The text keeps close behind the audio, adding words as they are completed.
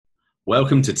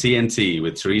Welcome to TNT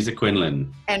with Teresa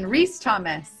Quinlan and Reese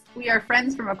Thomas. We are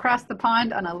friends from across the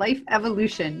pond on a life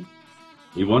evolution.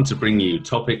 We want to bring you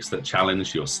topics that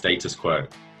challenge your status quo,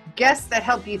 guests that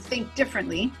help you think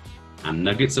differently, and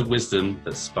nuggets of wisdom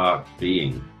that spark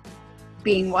being.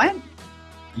 Being what?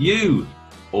 You.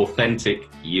 Authentic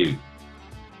you.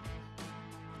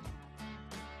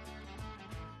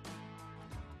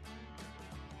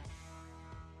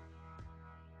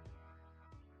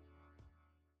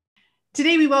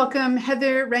 Today we welcome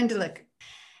Heather Rendulic.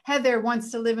 Heather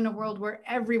wants to live in a world where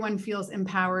everyone feels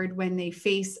empowered when they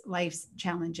face life's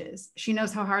challenges. She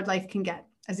knows how hard life can get.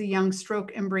 As a young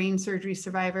stroke and brain surgery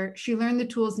survivor, she learned the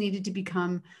tools needed to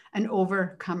become an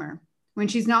overcomer. When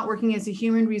she's not working as a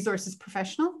human resources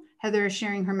professional, Heather is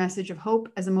sharing her message of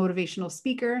hope as a motivational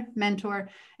speaker, mentor,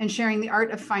 and sharing the art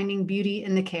of finding beauty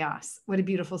in the chaos. What a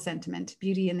beautiful sentiment,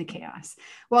 beauty in the chaos.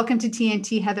 Welcome to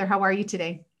TNT, Heather. How are you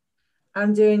today?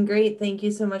 I'm doing great. Thank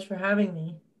you so much for having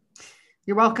me.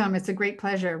 You're welcome. It's a great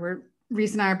pleasure.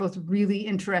 Reese and I are both really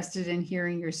interested in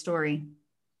hearing your story.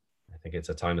 I think it's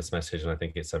a timeless message, and I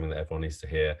think it's something that everyone needs to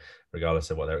hear, regardless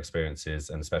of what their experience is.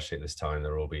 And especially at this time,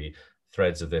 there will be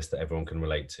threads of this that everyone can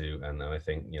relate to. And I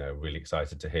think, really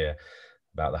excited to hear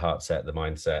about the heart set, the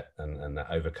mindset, and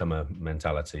that overcomer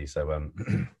mentality. So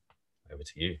over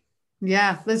to you.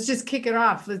 Yeah, let's just kick it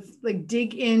off. Let's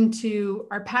dig into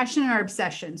our passion and our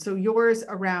obsession. So yours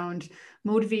around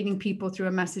motivating people through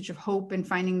a message of hope and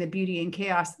finding the beauty in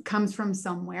chaos comes from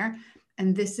somewhere.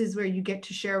 And this is where you get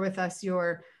to share with us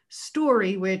your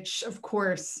story, which of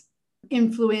course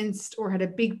influenced or had a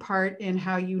big part in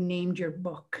how you named your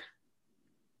book.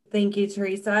 Thank you,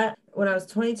 Teresa. When I was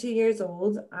 22 years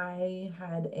old, I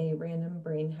had a random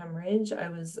brain hemorrhage. I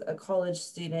was a college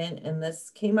student, and this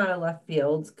came out of left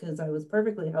field because I was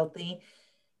perfectly healthy.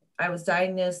 I was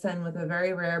diagnosed then with a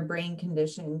very rare brain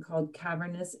condition called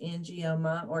cavernous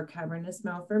angioma or cavernous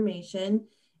malformation.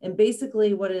 And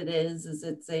basically what it is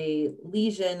it's a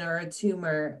lesion or a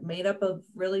tumor made up of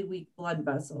really weak blood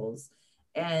vessels.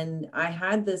 And I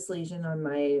had this lesion on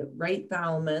my right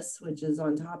thalamus, which is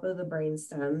on top of the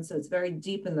brainstem. So it's very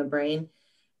deep in the brain.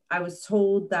 I was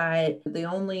told that the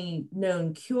only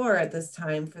known cure at this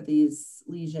time for these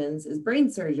lesions is brain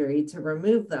surgery to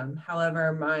remove them.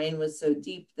 However, mine was so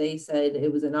deep, they said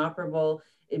it was inoperable.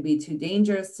 It'd be too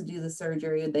dangerous to do the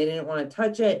surgery. They didn't want to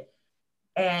touch it.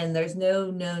 And there's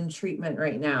no known treatment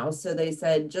right now. So they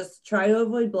said, just try to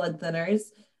avoid blood thinners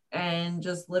and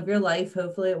just live your life.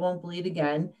 Hopefully it won't bleed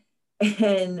again.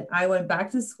 And I went back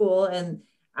to school. And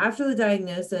after the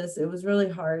diagnosis, it was really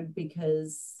hard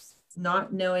because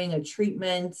not knowing a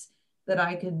treatment that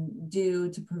I could do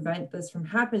to prevent this from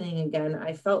happening again,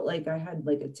 I felt like I had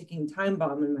like a ticking time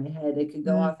bomb in my head. It could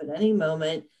go off at any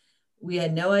moment. We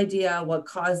had no idea what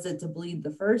caused it to bleed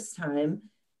the first time.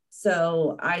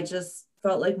 So I just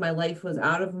felt like my life was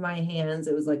out of my hands.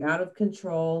 It was like out of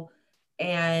control.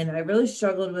 And I really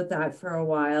struggled with that for a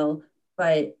while,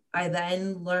 but I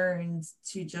then learned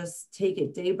to just take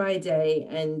it day by day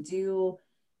and do,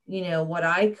 what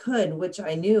I could, which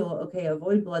I knew, okay,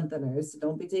 avoid blood thinners. So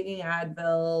don't be taking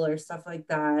Advil or stuff like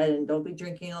that. And don't be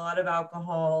drinking a lot of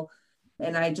alcohol.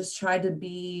 And I just tried to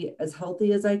be as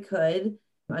healthy as I could.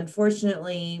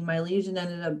 Unfortunately, my lesion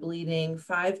ended up bleeding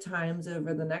 5 times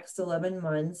over the next 11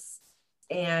 months.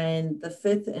 And the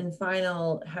 5th and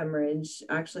final hemorrhage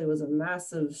actually was a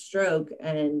massive stroke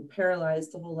and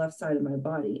paralyzed the whole left side of my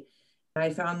body. I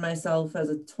found myself as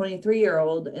a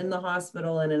 23-year-old in the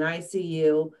hospital in an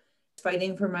ICU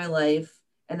fighting for my life.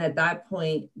 And at that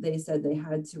point, they said they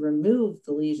had to remove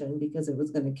the lesion because it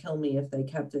was going to kill me if they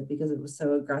kept it because it was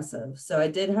so aggressive. So I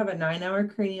did have a 9-hour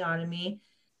craniotomy,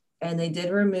 and they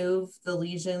did remove the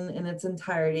lesion in its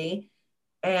entirety.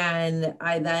 And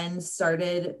I then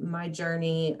started my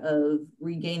journey of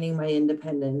regaining my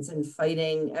independence and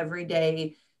fighting every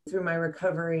day through my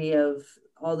recovery of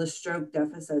all the stroke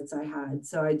deficits I had.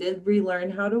 So I did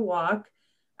relearn how to walk.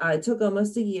 It took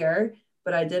almost a year,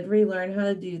 but I did relearn how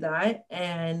to do that.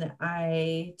 And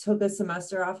I took a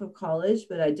semester off of college,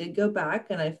 but I did go back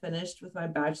and I finished with my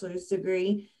bachelor's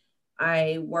degree.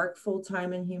 I work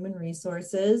full-time in human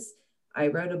resources. I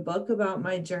wrote a book about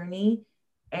my journey.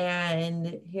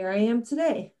 And here I am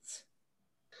today.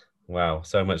 Wow,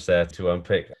 so much there to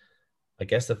unpick. I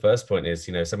guess the first point is,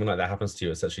 something like that happens to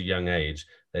you at such a young age.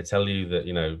 They tell you that,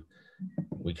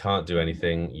 we can't do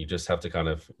anything. You just have to kind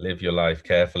of live your life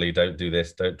carefully. Don't do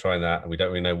this, don't try that. And we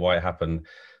don't really know why it happened.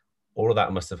 All of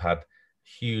that must have had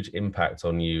huge impact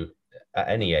on you at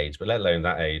any age, but let alone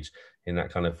that age, in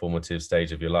that kind of formative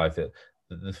stage of your life, that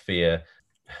the fear,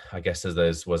 I guess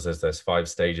there's 5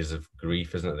 stages of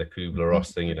grief, isn't it? The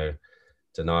Kubler-Ross thing,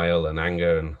 denial and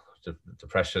anger and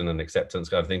depression and acceptance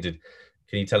kind of thing.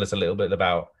 Can you tell us a little bit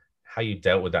about how you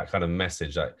dealt with that kind of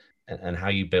message, like, and how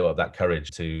you built up that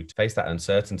courage to face that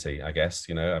uncertainty, I guess,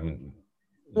 I mean.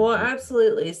 Well,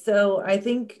 absolutely. So I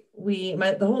think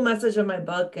the whole message of my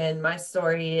book and my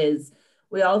story is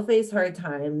we all face hard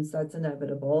times. That's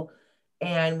inevitable.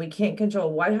 And we can't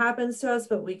control what happens to us,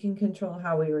 but we can control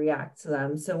how we react to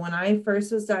them. So when I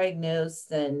first was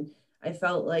diagnosed and I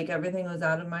felt like everything was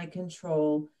out of my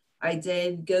control, I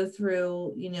did go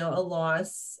through, a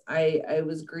loss. I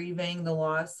was grieving the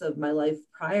loss of my life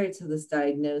prior to this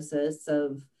diagnosis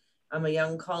I'm a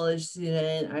young college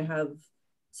student. I have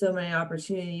so many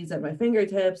opportunities at my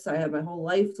fingertips. I have my whole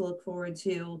life to look forward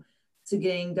to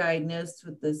getting diagnosed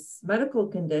with this medical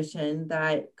condition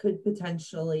that could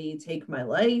potentially take my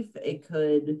life. It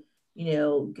could,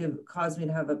 cause me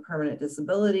to have a permanent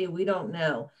disability. We don't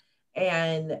know.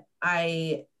 And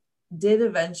I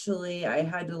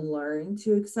had to learn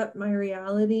to accept my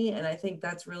reality. And I think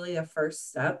that's really a first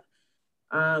step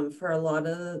for a lot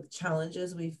of the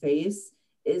challenges we face,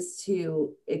 is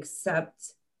to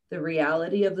accept the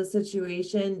reality of the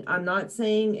situation. I'm not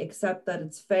saying accept that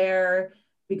it's fair,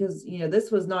 because,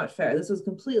 this was not fair. This was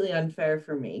completely unfair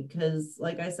for me because,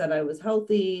 like I said, I was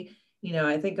healthy.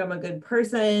 I think I'm a good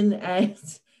person. And,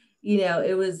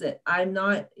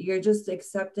 you're just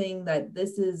accepting that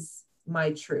this is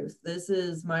my truth. This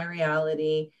is my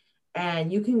reality.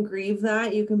 And you can grieve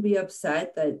that. You can be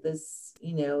upset that this,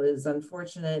 is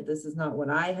unfortunate. This is not what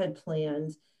I had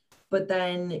planned. But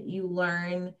then you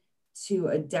learn to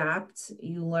adapt.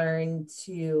 You learn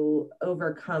to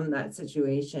overcome that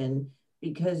situation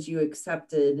because you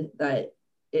accepted that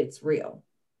it's real.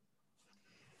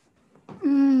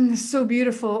 So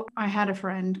beautiful. I had a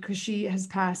friend, because she has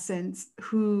passed since,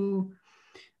 who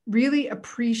really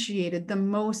appreciated the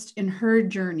most in her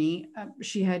journey.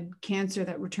 She had cancer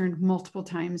that returned multiple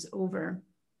times over,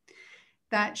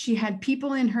 that she had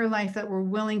people in her life that were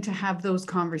willing to have those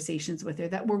conversations with her,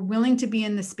 that were willing to be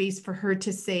in the space for her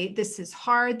to say, this is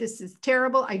hard, this is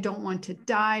terrible, I don't want to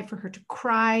die, for her to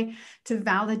cry, to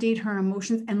validate her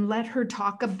emotions and let her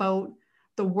talk about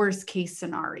the worst case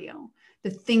scenario, the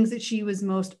things that she was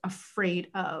most afraid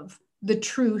of, the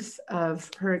truth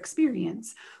of her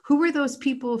experience. Who were those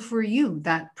people for you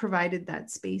that provided that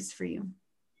space for you?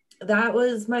 That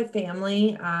was my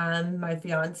family, my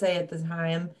fiance at the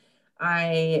time.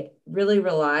 I really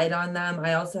relied on them.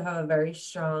 I also have a very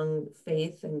strong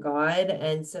faith in God.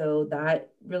 And so that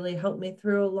really helped me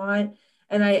through a lot.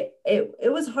 And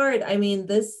it was hard. I mean,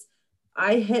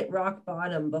 I hit rock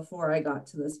bottom before I got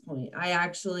to this point. I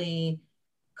actually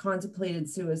contemplated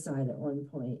suicide at one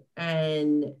point.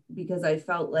 And because I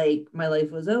felt like my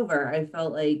life was over, I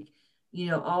felt like,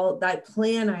 all that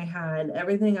plan I had,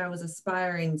 everything I was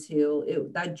aspiring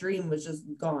to, that dream was just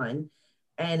gone.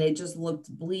 And it just looked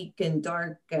bleak and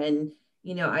dark. And,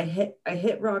 I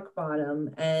hit rock bottom.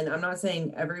 And I'm not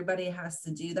saying everybody has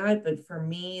to do that, but for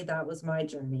me, that was my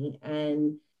journey.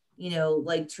 And,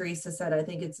 like Teresa said, I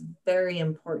think it's very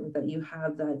important that you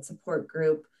have that support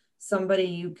group, somebody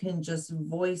you can just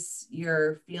voice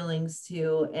your feelings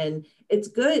to. And it's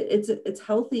good. It's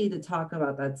healthy to talk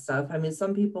about that stuff. I mean,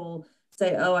 some people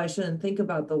say, oh, I shouldn't think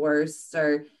about the worst,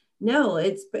 or no,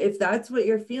 if that's what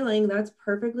you're feeling, that's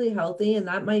perfectly healthy. And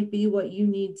that might be what you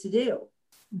need to do.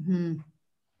 Mm-hmm.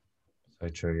 So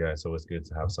true. Yeah. It's always good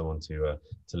to have someone to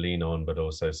lean on, but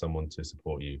also someone to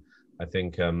support you. I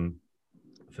think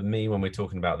for me, when we're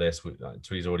talking about this,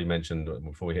 Teresa already mentioned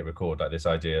before we hit record, like this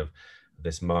idea of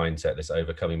this mindset, this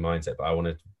overcoming mindset, but I want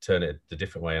to turn it a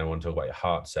different way. I want to talk about your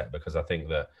heart set, because I think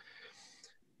that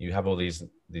you have all these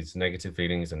negative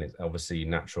feelings, and it's obviously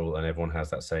natural, and everyone has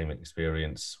that same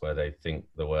experience where they think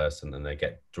the worst and then they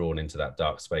get drawn into that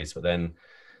dark space. But then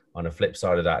on a flip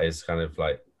side of that is kind of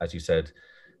like, as you said,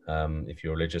 if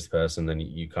you're a religious person, then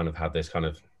you kind of have this kind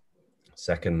of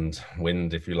second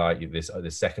wind, if you like, this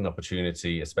second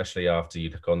opportunity, especially after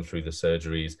you'd gone through the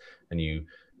surgeries and you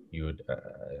would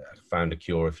found a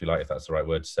cure, if you like, if that's the right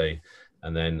word to say,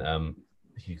 and then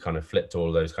you kind of flipped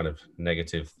all those kind of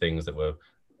negative things that were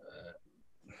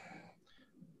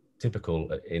typical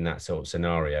in that sort of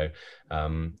scenario,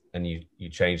 and you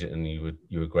change it, and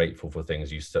you were grateful for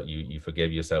things. You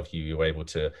forgive yourself. You were able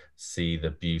to see the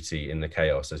beauty in the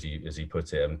chaos, as you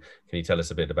put it. And can you tell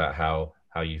us a bit about how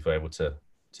you were able to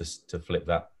flip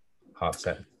that heart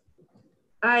set?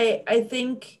 I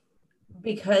think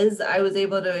because I was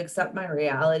able to accept my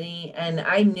reality, and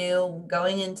I knew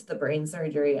going into the brain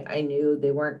surgery, I knew they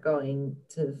weren't going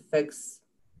to fix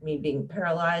me being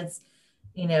paralyzed.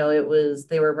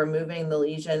 They were removing the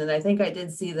lesion. And I think I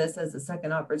did see this as a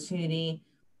second opportunity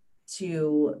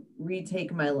to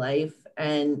retake my life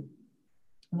And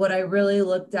what I really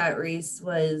looked at, Reese,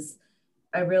 was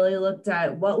I really looked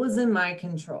at what was in my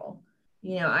control.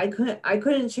 You know, I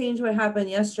couldn't change what happened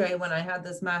yesterday when I had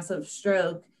this massive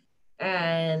stroke,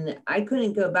 and I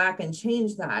couldn't go back and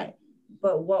change that.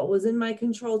 But what was in my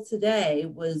control today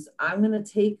was I'm going to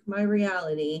take my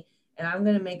reality and I'm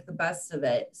going to make the best of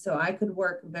it. So I could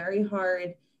work very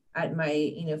hard at my,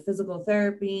 you know, physical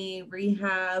therapy,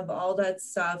 rehab, all that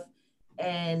stuff,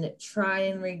 and try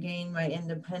and regain my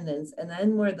independence. And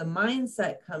then where the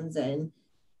mindset comes in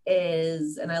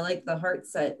is, and I like the heart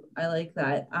set, I like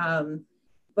that.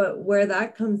 But where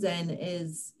that comes in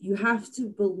is you have to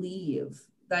believe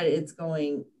that it's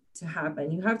going to happen.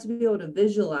 You have to be able to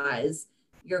visualize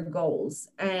your goals.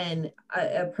 And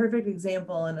a perfect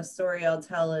example and a story I'll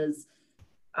tell is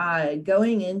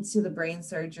going into the brain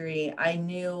surgery, I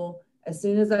knew as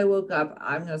soon as I woke up,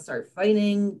 I'm going to start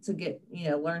fighting to get, you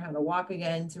know, learn how to walk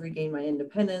again, to regain my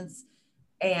independence.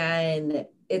 And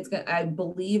I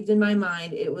believed in my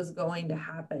mind it was going to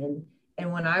happen.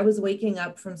 And when I was waking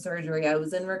up from surgery, I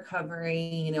was in recovery,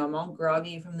 you know, I'm all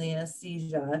groggy from the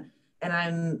anesthesia, and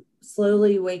I'm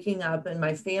slowly waking up, and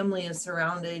my family is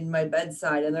surrounding my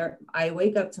bedside, and I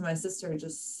wake up to my sister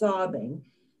just sobbing.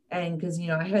 And because, you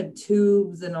know, I had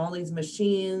tubes and all these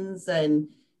machines, and,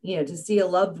 you know, to see a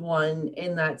loved one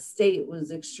in that state was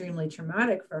extremely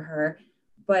traumatic for her.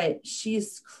 But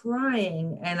she's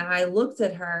crying, and I looked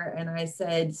at her and I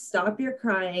said, "Stop your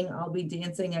crying. I'll be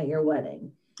dancing at your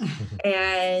wedding."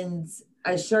 And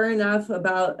sure enough,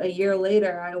 about a year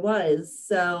later, I was.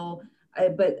 So,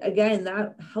 but again,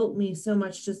 that helped me so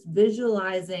much, just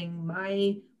visualizing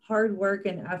my hard work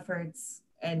and efforts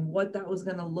and what that was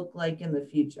going to look like in the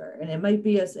future. And it might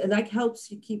be and that helps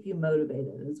you keep you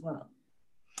motivated as well.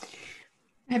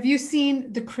 Have you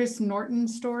seen the Chris Norton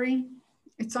story?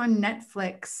 It's on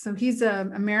Netflix. So he's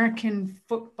an American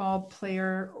football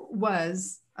player,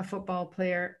 was a football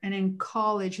player. And in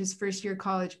college, his first year of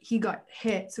college, he got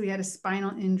hit. So he had a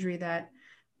spinal injury that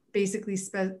basically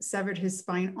severed his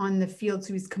spine on the field.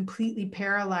 So he's completely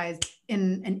paralyzed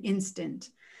in an instant.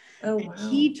 Oh, wow. wow.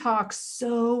 He talks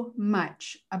so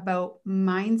much about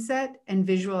mindset and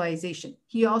visualization.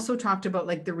 He also talked about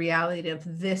like the reality of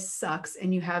this sucks.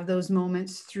 And you have those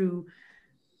moments through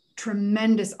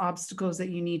tremendous obstacles that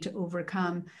you need to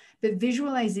overcome. But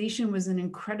visualization was an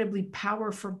incredibly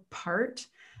powerful part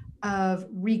of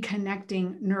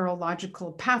reconnecting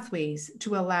neurological pathways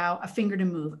to allow a finger to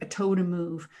move, a toe to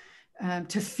move,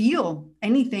 to feel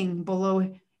anything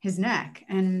below his neck.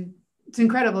 And it's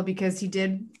incredible because he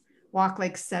did walk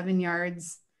like 7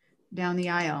 yards down the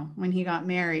aisle when he got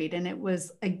married. And it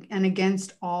was an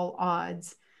against all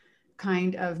odds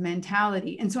kind of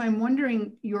mentality. And so I'm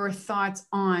wondering your thoughts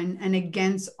on an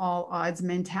against all odds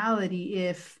mentality.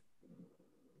 If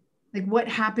like what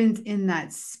happens in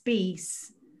that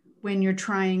space when you're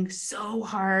trying so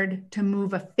hard to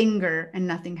move a finger and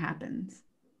nothing happens?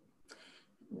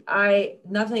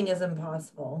 Nothing is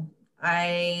impossible.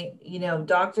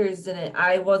 Doctors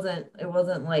it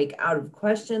wasn't like out of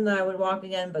question that I would walk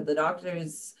again, but the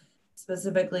doctors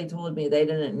specifically told me they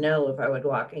didn't know if I would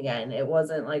walk again. It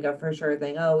wasn't like a for sure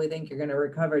thing. Oh, we think you're going to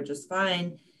recover just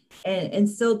fine. And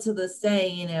still to this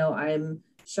day, I'm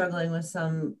struggling with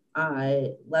some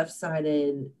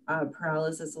left-sided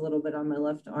paralysis a little bit on my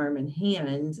left arm and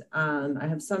hand. I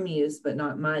have some use, but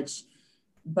not much.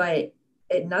 But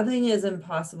nothing is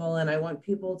impossible, and I want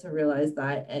people to realize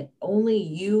that only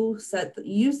you set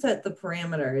the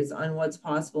parameters on what's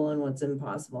possible and what's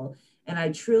impossible. And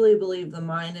I truly believe the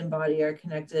mind and body are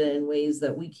connected in ways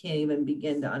that we can't even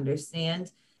begin to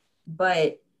understand.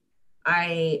 But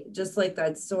I just like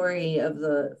that story of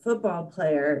the football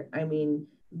player. I mean,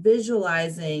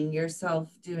 visualizing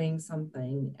yourself doing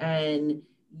something and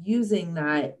using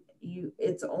that,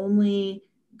 it's only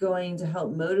going to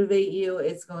help motivate you.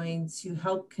 It's going to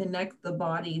help connect the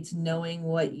body to knowing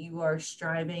what you are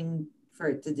striving for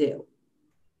it to do.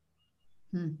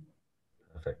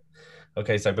 Perfect.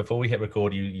 Okay, so before we hit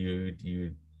record,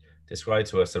 you described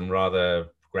to us some rather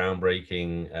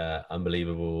groundbreaking,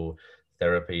 unbelievable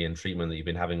therapy and treatment that you've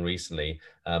been having recently,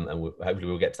 and hopefully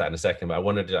we'll get to that in a second. But I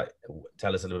wanted to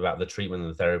tell us a little bit about the treatment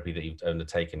and the therapy that you've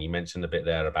undertaken. You mentioned a bit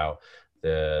there about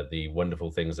the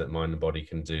wonderful things that mind and body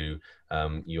can do.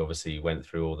 You obviously went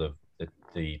through all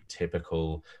the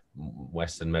typical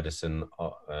Western medicine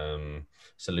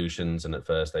solutions, and at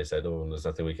first they said, "Oh, there's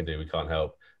nothing we can do, we can't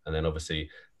help." And then obviously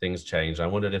things changed. I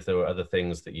wondered if there were other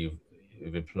things that you've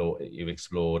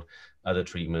explored, other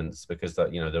treatments, because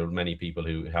there are many people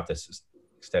who have this,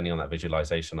 extending on that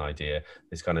visualization idea,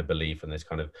 this kind of belief and this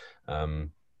kind of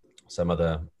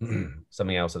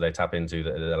something else that they tap into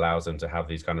that allows them to have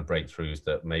these kind of breakthroughs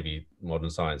that maybe modern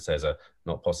science says are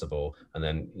not possible. And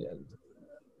then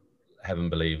heaven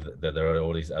believe that there are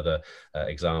all these other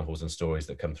examples and stories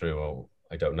that come through. Or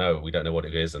I don't know, we don't know what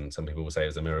it is, and some people will say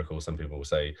it's a miracle, some people will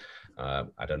say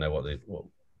I don't know what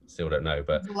still don't know,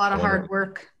 but it's a lot of hard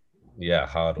work. Yeah,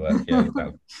 hard work. Yeah.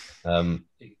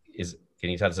 Can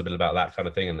you tell us a bit about that kind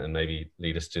of thing, and maybe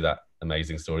lead us to that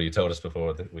amazing story you told us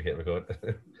before we hit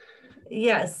record?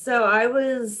 Yes. So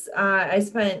I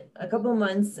spent a couple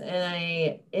months in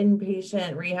a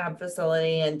inpatient rehab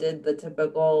facility and did the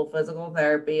typical physical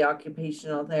therapy,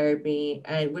 occupational therapy,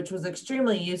 and which was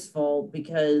extremely useful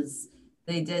because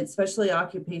they did, especially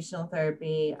occupational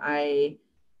therapy.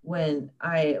 When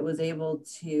I was able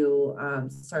to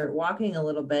start walking a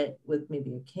little bit with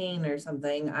maybe a cane or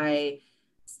something, I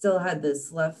still had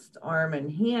this left arm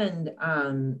and hand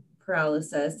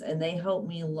paralysis, and they helped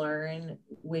me learn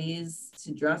ways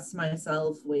to dress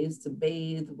myself, ways to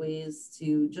bathe, ways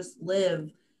to just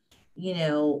live,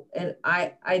 and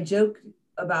I joke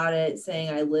about it saying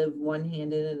I live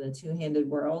one-handed in a two-handed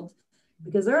world,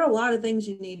 because there are a lot of things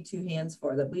you need two hands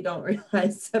for that we don't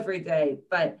realize every day.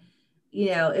 But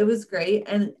it was great.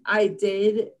 And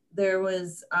there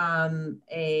was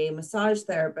a massage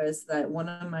therapist that one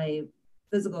of my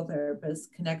physical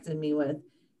therapists connected me with,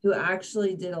 who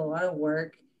actually did a lot of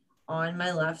work on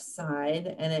my left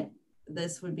side. And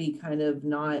this would be kind of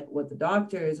not what the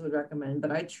doctors would recommend,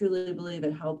 but I truly believe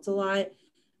it helped a lot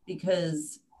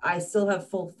because I still have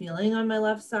full feeling on my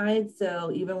left side.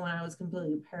 So even when I was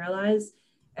completely paralyzed,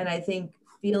 and I think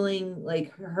feeling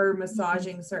like her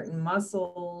massaging certain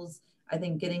muscles, I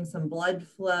think getting some blood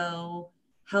flow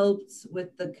helped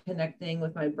with the connecting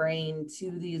with my brain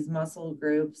to these muscle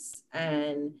groups.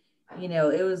 And,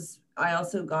 I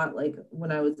also got, like,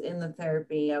 when I was in the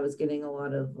therapy, I was getting a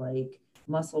lot of like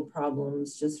muscle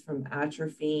problems just from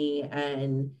atrophy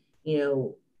and,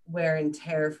 wear and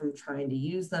tear from trying to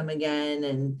use them again,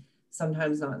 and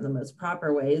sometimes not in the most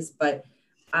proper ways. But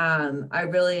I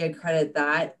really accredit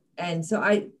that. And so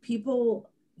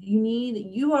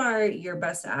you are your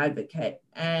best advocate.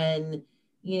 And,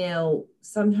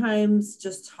 sometimes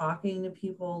just talking to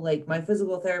people, like my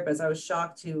physical therapist, I was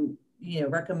shocked who,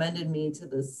 recommended me to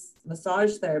this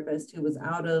massage therapist who was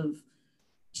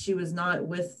she was not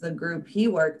with the group he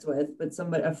worked with,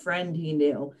 but a friend he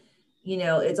knew.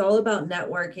 It's all about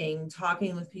networking,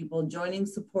 talking with people, joining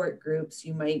support groups.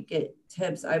 You might get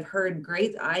tips.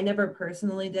 I never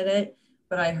personally did it,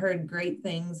 but I heard great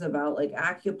things about like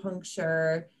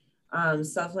acupuncture,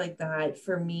 stuff like that.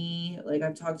 For me, like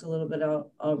I've talked a little bit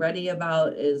already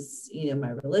about is,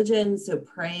 my religion. So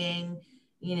praying,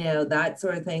 that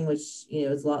sort of thing, which,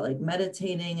 is a lot like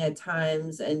meditating at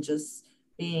times, and just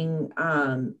being,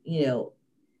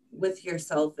 with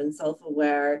yourself and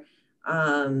self-aware,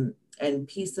 and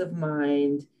peace of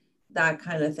mind, that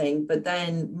kind of thing. But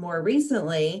then more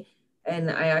recently,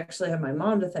 and I actually have my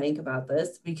mom to thank about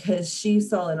this, because she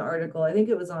saw an article, I think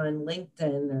it was on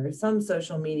LinkedIn or some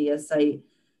social media site,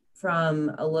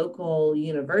 from a local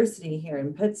university here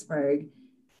in Pittsburgh.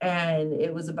 And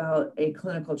it was about a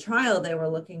clinical trial they were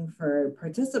looking for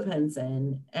participants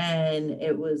in. And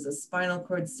it was a spinal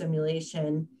cord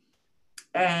stimulation,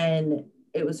 and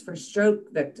it was for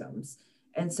stroke victims.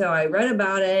 And so I read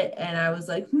about it and I was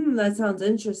like, that sounds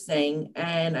interesting.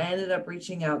 And I ended up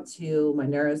reaching out to my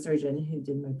neurosurgeon who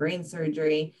did my brain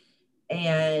surgery,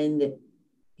 and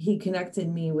he connected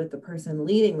me with the person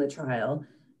leading the trial.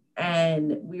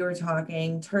 And we were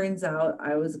talking, turns out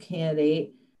I was a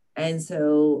candidate. And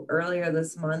so earlier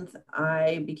this month,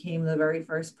 I became the very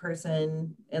first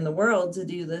person in the world to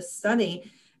do this study.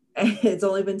 It's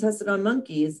only been tested on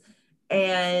monkeys.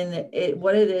 And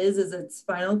what it is it's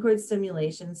spinal cord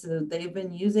stimulation. So they've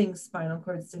been using spinal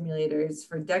cord stimulators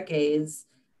for decades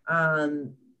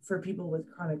for people with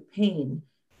chronic pain.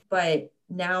 But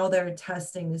now they're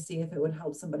testing to see if it would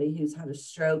help somebody who's had a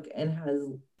stroke and has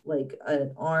like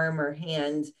an arm or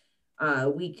hand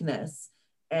weakness.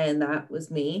 And that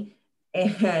was me.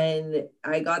 And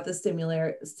I got the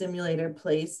stimulator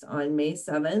placed on May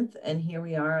 7th. And here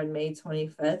we are on May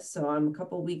 25th. So I'm a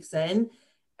couple weeks in.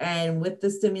 And with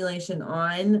the stimulation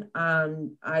on,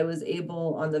 I was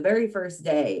able, on the very first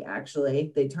day,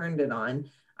 actually, they turned it on,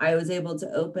 I was able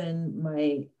to open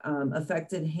my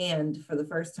affected hand for the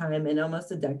first time in almost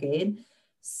a decade.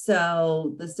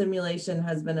 So the stimulation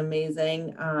has been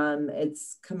amazing.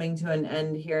 It's coming to an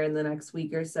end here in the next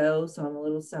week or so. So I'm a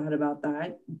little sad about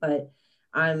that, but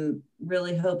I'm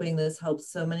really hoping this helps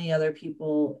so many other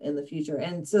people in the future.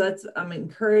 And so I'm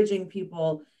encouraging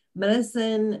people,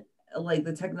 medicine, like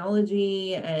the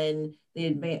technology and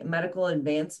the medical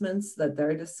advancements that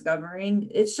they're discovering,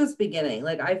 it's just beginning.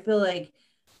 Like, I feel like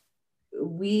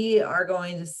we are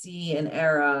going to see an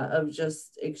era of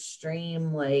just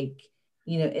extreme, like,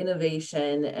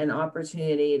 innovation and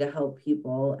opportunity to help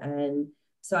people. And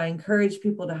so I encourage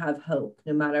people to have hope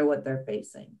no matter what they're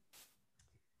facing.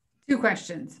 2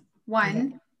 questions.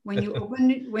 One, when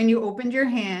you opened your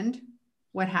hand,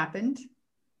 what happened?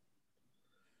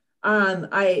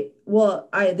 They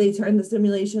turned the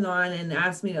simulation on and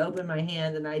asked me to open my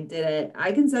hand, and I did it.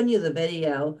 I can send you the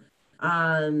video.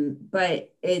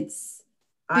 But it's,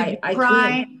 I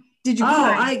cry? Did you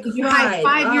cry? I did cried. You high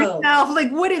five yourself?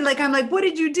 Like, what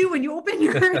did you do when you opened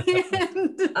your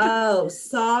hand?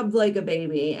 Sobbed like a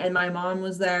baby. And my mom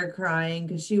was there crying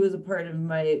because she was a part of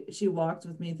she walked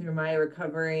with me through my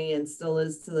recovery and still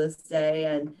is to this day.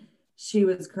 And she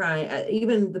was crying.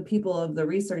 Even the people of the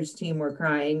research team were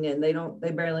crying, and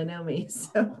they barely know me.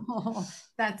 So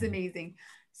that's amazing.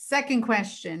 Second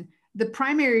question. The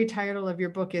primary title of your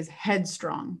book is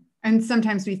Headstrong. And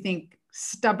sometimes we think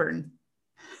stubborn.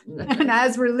 And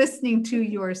as we're listening to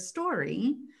your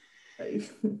story,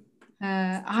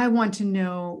 I want to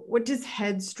know, what does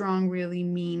headstrong really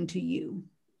mean to you?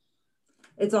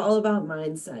 It's all about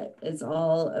mindset. It's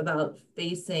all about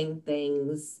facing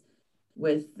things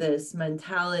with this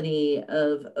mentality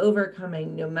of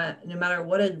overcoming no matter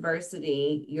what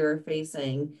adversity you're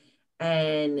facing,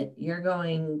 and you're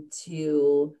going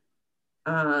to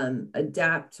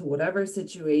adapt to whatever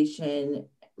situation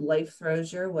life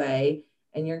throws your way,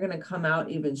 and you're going to come out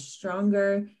even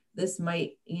stronger. This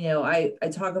might, I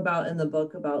talk about in the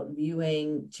book about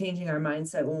changing our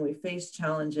mindset when we face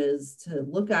challenges, to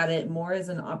look at it more as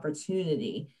an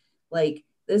opportunity. Like,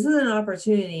 this is an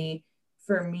opportunity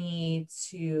for me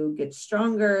to get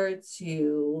stronger,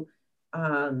 to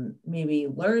maybe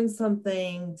learn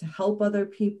something, to help other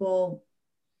people,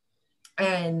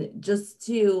 and just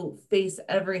to face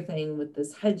everything with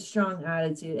this headstrong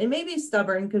attitude. And maybe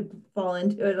stubborn could fall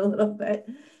into it a little bit.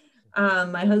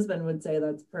 My husband would say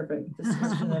that's perfect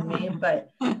description of me,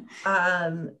 but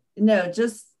no,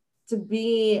 just to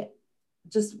be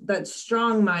just that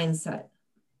strong mindset.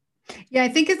 Yeah, I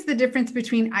think it's the difference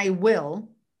between I will,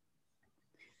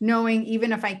 knowing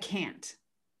even if I can't.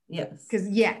 Yes. Because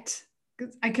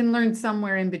I can learn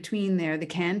somewhere in between there, the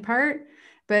can part,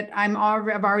 but I've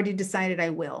already decided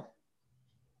I will.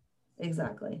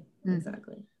 Exactly.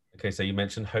 Okay, so you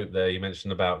mentioned hope there. You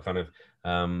mentioned about kind of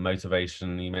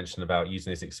motivation. You mentioned about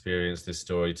using this experience, this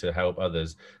story, to help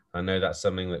others. I know that's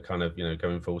something that kind of,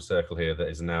 going full circle here, that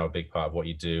is now a big part of what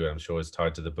you do. I'm sure is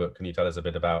tied to the book. Can you tell us a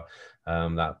bit about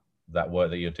that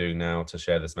work that you're doing now to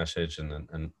share this message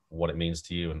and what it means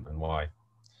to you and why?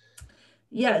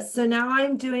 Yes. So now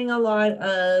I'm doing a lot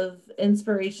of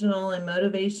inspirational and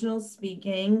motivational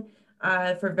speaking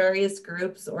for various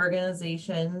groups,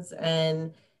 organizations,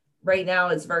 and right now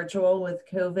it's virtual with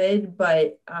COVID,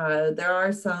 but there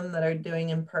are some that are doing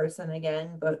in person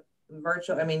again, but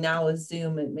virtual. I mean, now with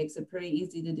Zoom, it makes it pretty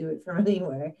easy to do it from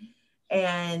anywhere.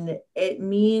 And it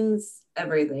means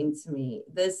everything to me.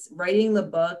 This writing the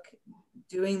book,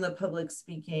 doing the public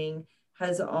speaking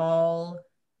has all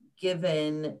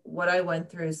given what I went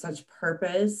through such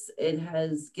purpose. It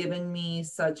has given me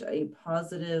such a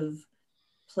positive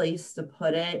place to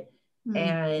put it. Mm-hmm.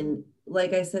 And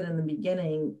like I said in the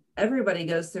beginning, everybody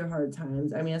goes through hard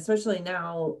times. I mean, especially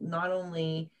now, not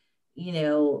only,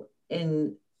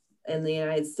 in the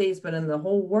United States, but in the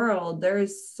whole world, there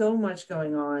is so much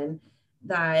going on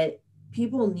that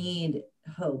people need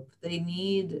hope. They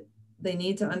need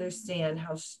to understand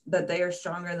that they are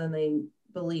stronger than they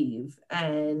believe.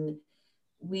 And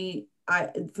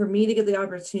for me to get the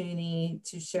opportunity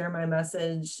to share my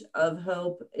message of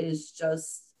hope is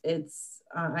just,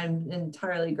 I'm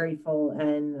entirely grateful,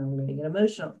 and I'm going to get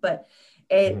emotional, but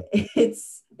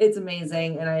it's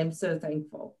amazing. And I am so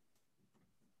thankful.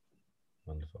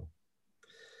 Wonderful.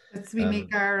 We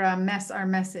make our mess our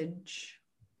message.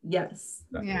 Yes.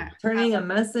 Exactly. Yeah. Turning a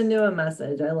mess into a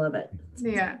message. I love it.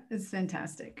 Yeah, it's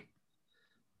fantastic.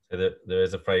 So there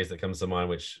is a phrase that comes to mind,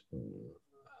 which,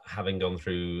 having gone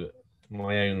through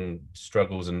my own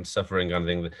struggles and suffering, kind of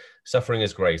thing, suffering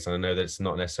is grace. And I know that it's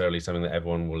not necessarily something that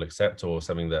everyone will accept, or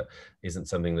something that isn't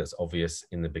something that's obvious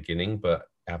in the beginning, but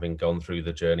having gone through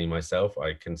the journey myself,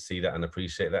 I can see that and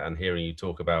appreciate that. And hearing you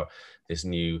talk about this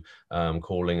new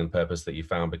calling and purpose that you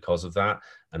found because of that,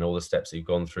 and all the steps that you've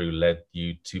gone through led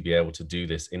you to be able to do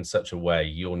this in such a way,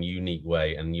 your unique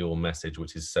way, and your message,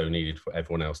 which is so needed for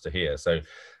everyone else to hear. So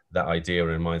that idea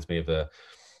reminds me of the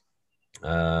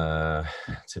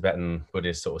Tibetan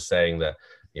Buddhist sort of saying that,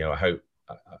 I hope,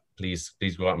 please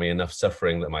grant me enough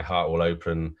suffering that my heart will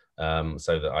open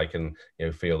so that I can,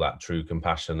 feel that true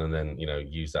compassion and then,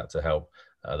 use that to help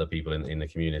other people in the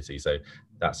community. So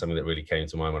that's something that really came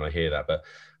to mind when I hear that. But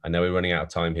I know we're running out of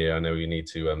time here. I know we need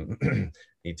to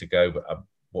need to go, but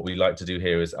what we like to do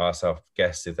here is ask our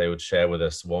guests if they would share with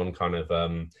us one kind of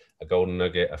a golden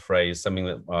nugget, a phrase, something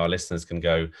that our listeners can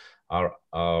go.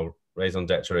 Our raison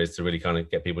d'etre is to really kind of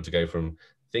get people to go from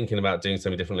thinking about doing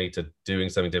something differently to doing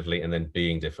something differently and then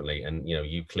being differently. And,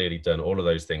 you've clearly done all of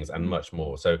those things and much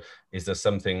more. So is there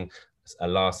something, a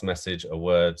last message, a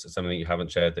word, something that you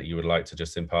haven't shared that you would like to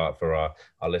just impart for our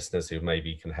listeners who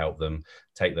maybe can help them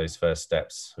take those first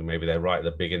steps, who maybe they're right at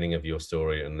the beginning of your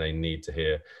story and they need to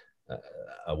hear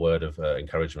a word of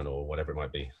encouragement or whatever it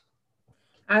might be?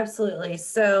 Absolutely.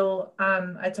 So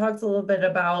I talked a little bit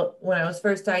about when I was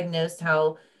first diagnosed,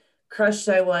 how crushed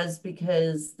I was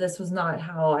because this was not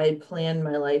how I planned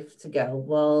my life to go.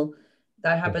 Well,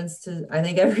 that happens to, I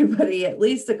think, everybody at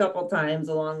least a couple times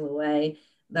along the way,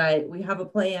 that we have a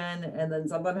plan and then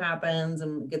something happens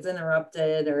and gets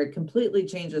interrupted or it completely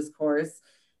changes course.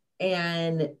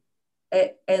 And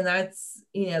that's,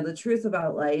 the truth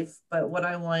about life. But what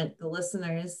I want the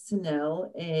listeners to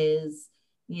know is,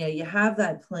 you have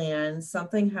that plan,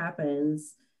 something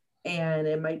happens, and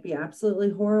it might be absolutely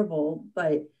horrible,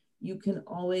 but you can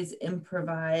always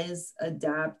improvise,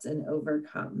 adapt, and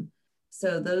overcome.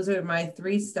 So those are my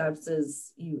 3 steps: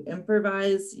 is you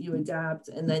improvise, you adapt,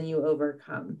 and then you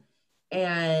overcome.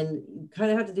 And you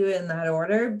kind of have to do it in that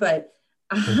order, but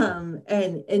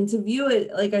and to view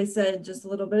it, like I said just a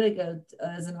little bit ago,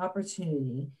 as an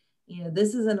opportunity.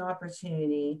 This is an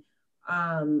opportunity.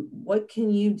 What can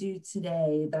you do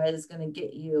today that is going to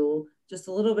get you just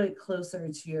a little bit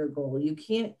closer to your goal?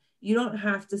 You don't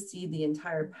have to see the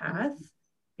entire path,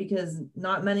 because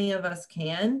not many of us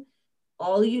can.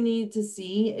 All you need to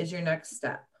see is your next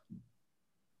step.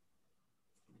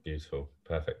 Beautiful.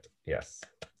 Perfect. Yes.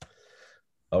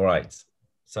 All right.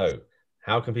 So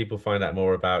how can people find out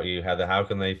more about you, Heather? How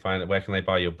can they find it? Where can they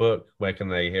buy your book? Where can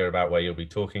they hear about where you'll be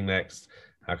talking next?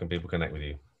 How can people connect with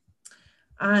you?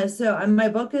 So my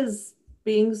book is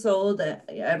being sold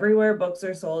everywhere books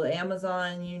are sold,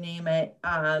 Amazon, you name it.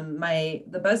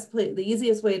 The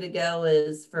easiest way to go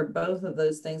is for both of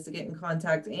those things to get in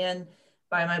contact and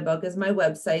buy my book is my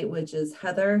website, which is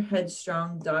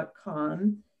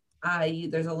heatherheadstrong.com.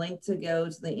 There's a link to go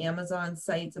to the Amazon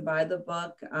site to buy the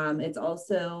book. It's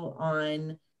also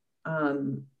on,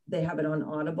 they have it on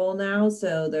Audible now.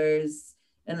 So there's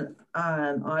an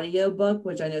audio book,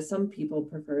 which I know some people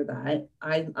prefer that.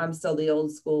 I'm still the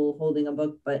old school holding a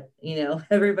book, but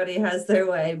everybody has their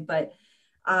way. But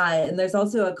and there's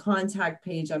also a contact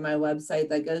page on my website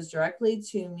that goes directly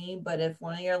to me. But if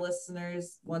one of your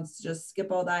listeners wants to just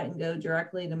skip all that and go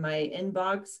directly to my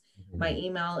inbox, my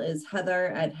email is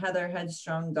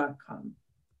heather@heatherheadstrong.com.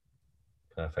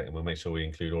 Perfect. And we'll make sure we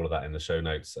include all of that in the show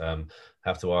notes.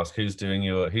 Have to ask, who does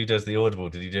the Audible?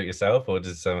 Did you do it yourself, or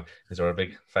is there a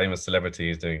big famous celebrity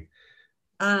who's doing?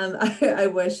 I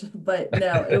wish, but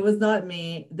no, it was not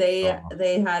me. They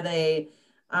had it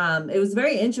was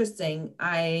very interesting.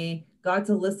 I got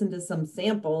to listen to some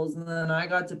samples and then I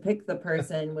got to pick the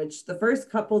person, which the first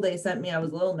couple they sent me, I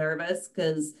was a little nervous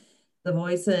because the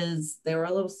voices, they were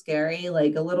a little scary,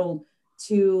 like a little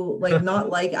too, like, not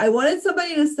like, I wanted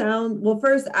somebody to sound, well,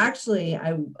 first, actually,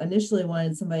 I initially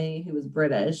wanted somebody who was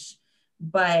British,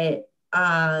 but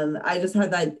I just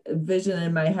had that vision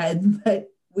in my head, but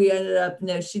we ended up,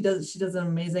 no, she does an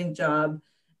amazing job.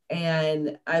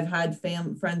 And I've had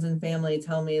friends and family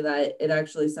tell me that it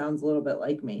actually sounds a little bit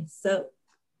like me. So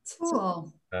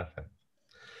cool. Perfect.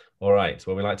 All right.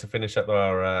 Well, we like to finish up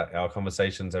our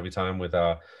conversations every time with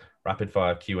our rapid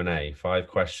fire Q&A. 5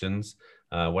 questions,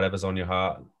 whatever's on your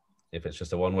heart. If it's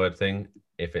just a one-word thing,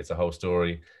 if it's a whole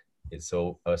story, it's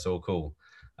all cool.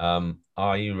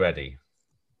 Are you ready?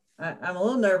 I'm a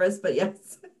little nervous, but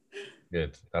yes.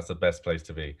 Good. That's the best place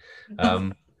to be.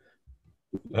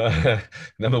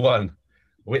 Number 1,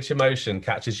 which emotion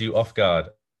catches you off guard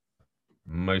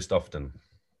most often?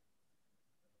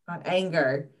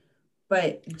 Anger,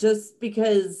 but just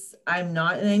because I'm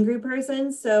not an angry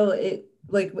person, so it,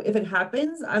 like, if it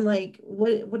happens, I'm like,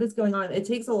 what is going on? It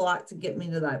takes a lot to get me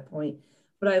to that point,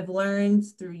 but I've learned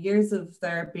through years of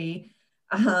therapy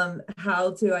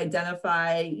how to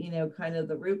identify, kind of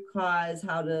the root cause,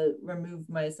 how to remove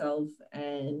myself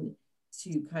and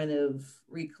to kind of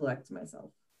recollect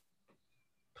myself.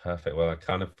 Perfect. Well, I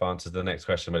kind of answered the next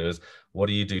question, but it was, what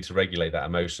do you do to regulate that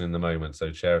emotion in the moment?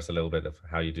 So share us a little bit of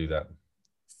how you do that.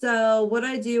 So what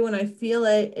I do when I feel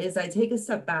it is I take a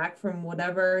step back from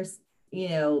whatever,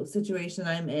 situation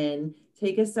I'm in,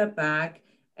 take a step back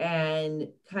and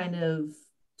kind of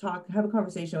have a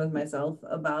conversation with myself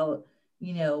about,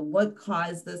 you know, what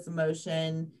caused this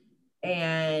emotion,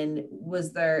 and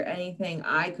was there anything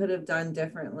I could have done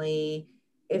differently?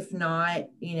 If not,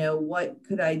 you know, what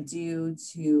could I do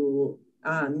to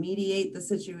mediate the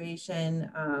situation?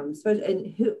 Especially,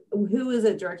 and who is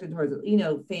it directed towards? You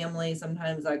know, family.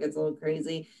 Sometimes that gets a little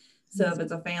crazy. So if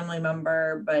it's a family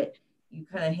member, but you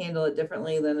kind of handle it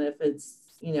differently than if it's,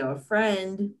 you know, a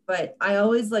friend. But I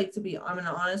always like to be, I'm an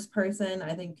honest person.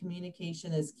 I think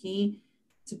communication is key,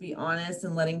 to be honest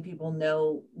and letting people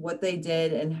know what they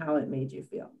did and how it made you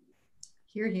feel.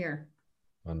 Hear, hear.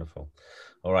 Wonderful.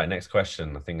 All right, next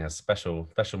question. I think has special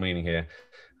meaning here.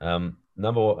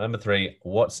 Number 3,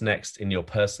 what's next in your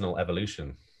personal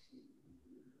evolution?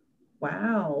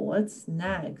 Wow, what's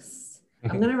next?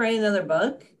 I'm going to write another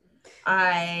book.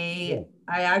 I'm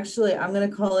going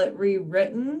to call it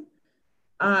Rewritten.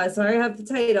 So I have the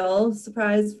title,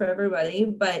 surprise for everybody,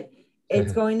 but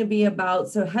it's going to be about,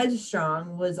 so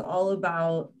Headstrong was all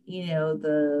about, you know,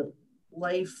 the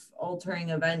life altering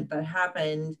event that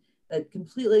happened that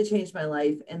completely changed my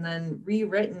life. And then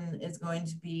Rewritten is going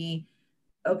to be,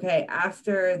 okay,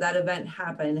 after that event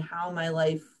happened, how my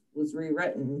life was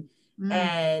rewritten.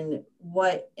 And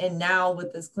now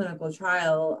with this clinical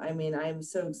trial, I mean, I'm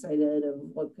so excited of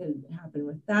what could happen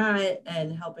with that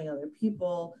and helping other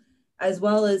people, as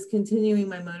well as continuing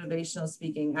my motivational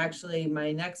speaking. Actually,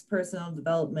 my next personal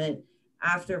development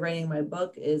after writing my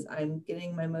book is I'm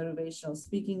getting my motivational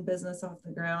speaking business off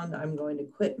the ground. I'm going to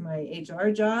quit my HR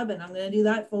job and I'm going to do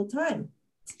that full time.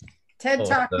 TED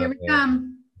Talk, here we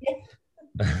come.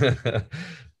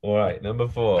 All right, number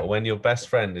 4, when your best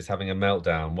friend is having a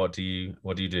meltdown, what do you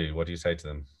do? What do you say to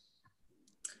them?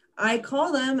 I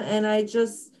call them and I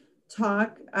just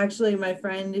talk. Actually, my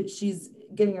friend, she's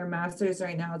getting her master's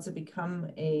right now to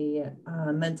become a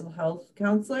mental health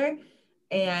counselor.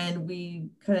 And we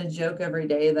kind of joke every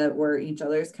day that we're each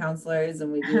other's counselors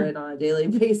and we do it on a daily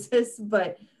basis.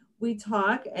 But we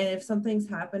talk, and if something's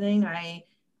happening, I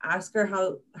ask her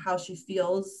how she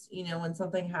feels, you know, when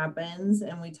something happens,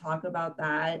 and we talk about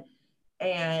that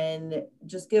and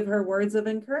just give her words of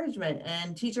encouragement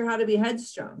and teach her how to be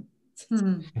headstrong.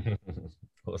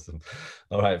 Awesome.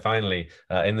 All right, finally,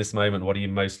 in this moment, what are you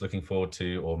most looking forward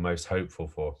to or most hopeful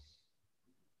for?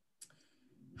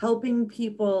 Helping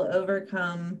people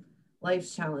overcome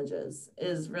life's challenges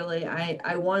is really,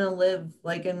 I want to live,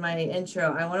 like in my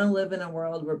intro, I want to live in a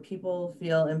world where people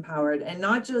feel empowered, and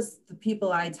not just the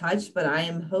people I touch, but I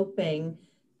am hoping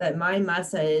that my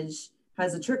message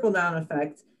has a trickle down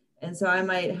effect. And so I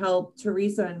might help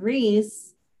Teresa and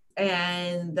Reese,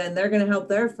 and then they're going to help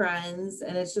their friends,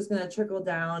 and it's just going to trickle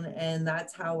down. And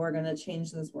that's how we're going to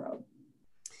change this world.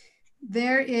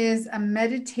 There is a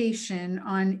meditation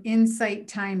on Insight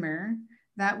Timer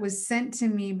that was sent to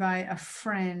me by a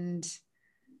friend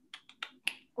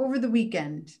over the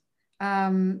weekend.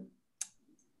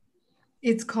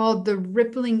 It's called The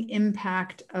Rippling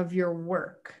Impact of Your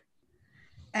Work.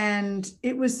 And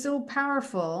it was so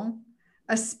powerful,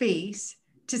 a space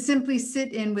to simply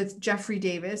sit in with Jeffrey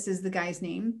Davis is the guy's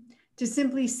name, to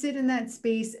simply sit in that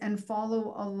space and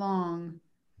follow along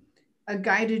a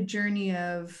guided journey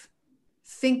of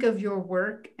think of your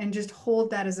work and just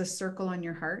hold that as a circle on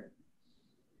your heart.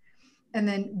 And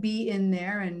then be in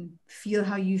there and feel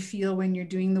how you feel when you're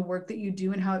doing the work that you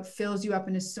do and how it fills you up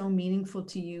and is so meaningful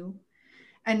to you.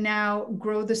 And now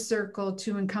grow the circle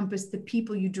to encompass the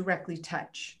people you directly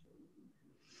touch.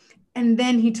 And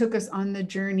then he took us on the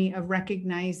journey of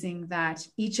recognizing that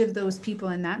each of those people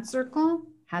in that circle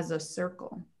has a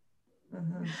circle.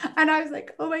 And I was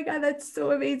like, oh my God, that's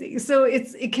so amazing. So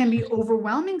it can be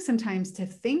overwhelming sometimes to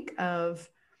think of,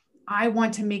 I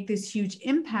want to make this huge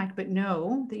impact, but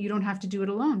know that you don't have to do it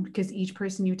alone, because each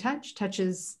person you touch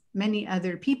touches many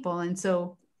other people. And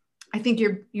so I think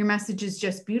your message is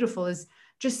just beautiful, is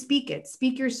just speak it,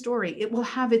 speak your story. It will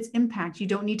have its impact. You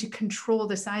don't need to control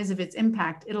the size of its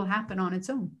impact. It'll happen on its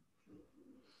own.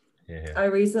 Yeah. I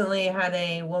recently had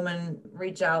a woman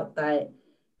reach out that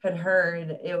had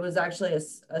heard, it was actually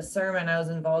a sermon I was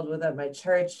involved with at my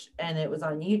church, and it was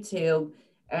on YouTube,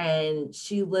 and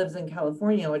she lives in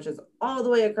California, which is all the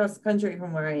way across the country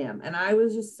from where I am. And I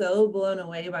was just so blown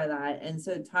away by that, and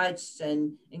so touched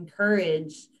and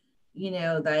encouraged, you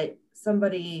know, that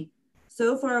somebody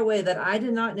so far away that I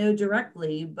did not know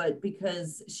directly, but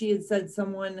because she had said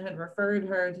someone had referred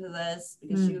her to this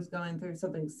because she was going through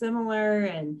something similar.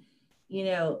 And, you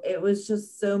know, it was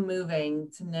just so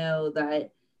moving to know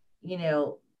that, you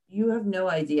know, you have no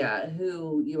idea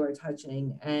who you are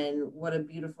touching, and what a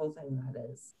beautiful thing that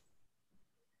is.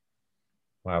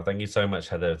 Wow, thank you so much,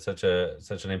 Heather. Such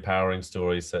an empowering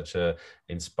story, such a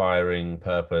inspiring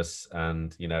purpose,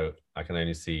 and I can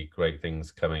only see great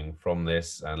things coming from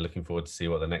this, and looking forward to see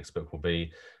what the next book will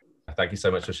be. Thank you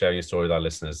so much for sharing your story with our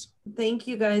listeners. Thank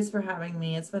you guys for having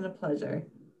me. It's been a pleasure.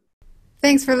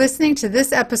 Thanks for listening to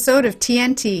this episode of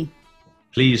TNT.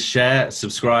 Please share,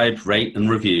 subscribe, rate, and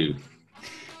review.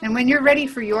 And when you're ready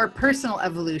for your personal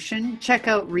evolution, check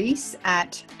out Reese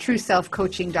at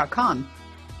trueselfcoaching.com.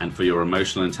 And for your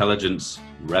emotional intelligence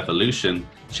revolution,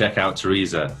 check out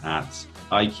Teresa at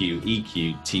iqeqtq.com.